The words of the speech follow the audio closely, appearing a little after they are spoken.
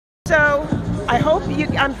So I hope you,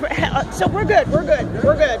 so we're good, we're good,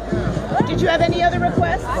 we're good. Did you have any other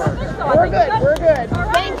requests? We're good, we're good.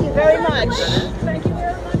 Thank you very much. Thank you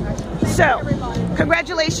very much. So,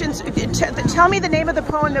 congratulations. Tell me the name of the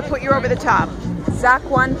poem that put you over the top. Zach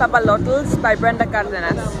Juan Papalotls by Brenda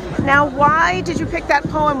Cardenas. Now, why did you pick that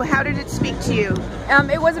poem? How did it speak to you?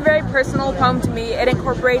 It was a very personal poem to me. It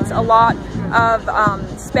incorporates a lot of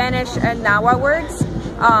Spanish and Nahua words.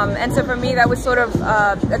 And so for me, that was sort of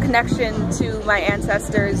a connection to my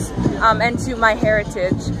ancestors and to my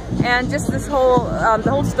heritage. And just this whole,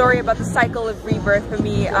 the whole story about the cycle of rebirth for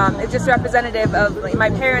me is just representative of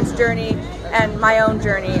my parents' journey and my own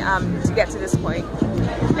journey to get to this point.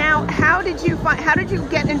 Now, how did you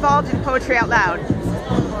get involved in Poetry Out Loud?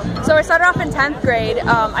 So I started off in 10th grade.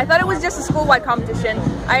 I thought it was just a school-wide competition.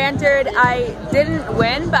 I entered, I didn't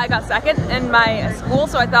win, but I got second in my school,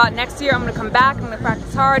 so I thought next year I'm going to come back, I'm going to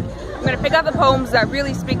practice hard, I'm going to pick out the poems that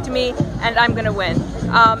really speak to me, and I'm going to win.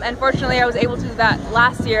 And fortunately I was able to do that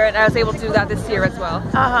last year, and I was able to do that this year as well.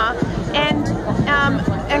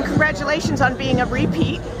 And congratulations on being a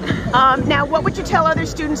repeat. Now, what would you tell other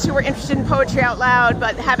students who are interested in Poetry Out Loud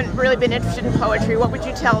but haven't really been interested in poetry? What would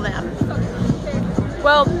you tell them?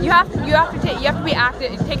 Well, you have to be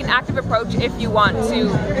active, take an active approach if you want to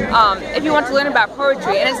learn about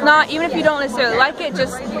poetry. And it's not, even if you don't necessarily like it,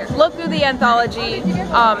 just look through the anthology,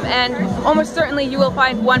 and almost certainly you will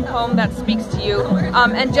find one poem that speaks to you.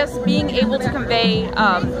 And just being able to convey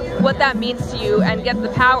what that means to you and get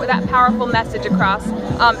that powerful message across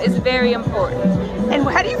is very important. And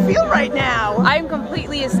how do you feel right now? I'm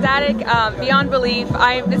completely ecstatic, beyond belief.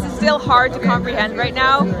 This is still hard to comprehend right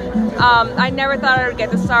now. I never thought I would get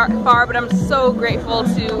this far, but I'm so grateful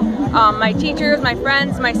to my teachers, my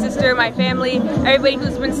friends, my sister, my family, everybody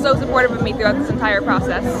who's been so supportive of me throughout this entire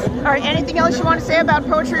process. All right, anything else you want to say about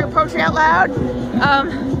poetry or Poetry Out Loud?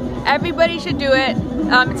 Everybody should do it.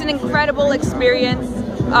 It's an incredible experience.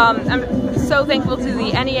 I'm so thankful to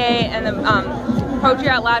the NEA and the Poetry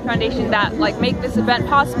Out Loud Foundation that make this event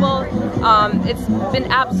possible. It's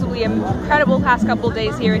been absolutely incredible past couple of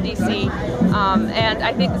days here in DC, and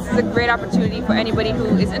I think this is a great opportunity for anybody who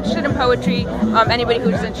is interested in poetry, anybody who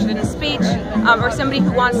is interested in speech, or somebody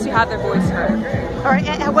who wants to have their voice heard. All right,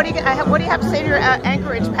 and what do you have to say to your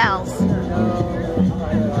Anchorage pals?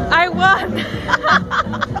 I won!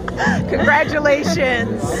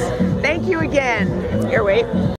 Congratulations! Thank you again. Here, wait.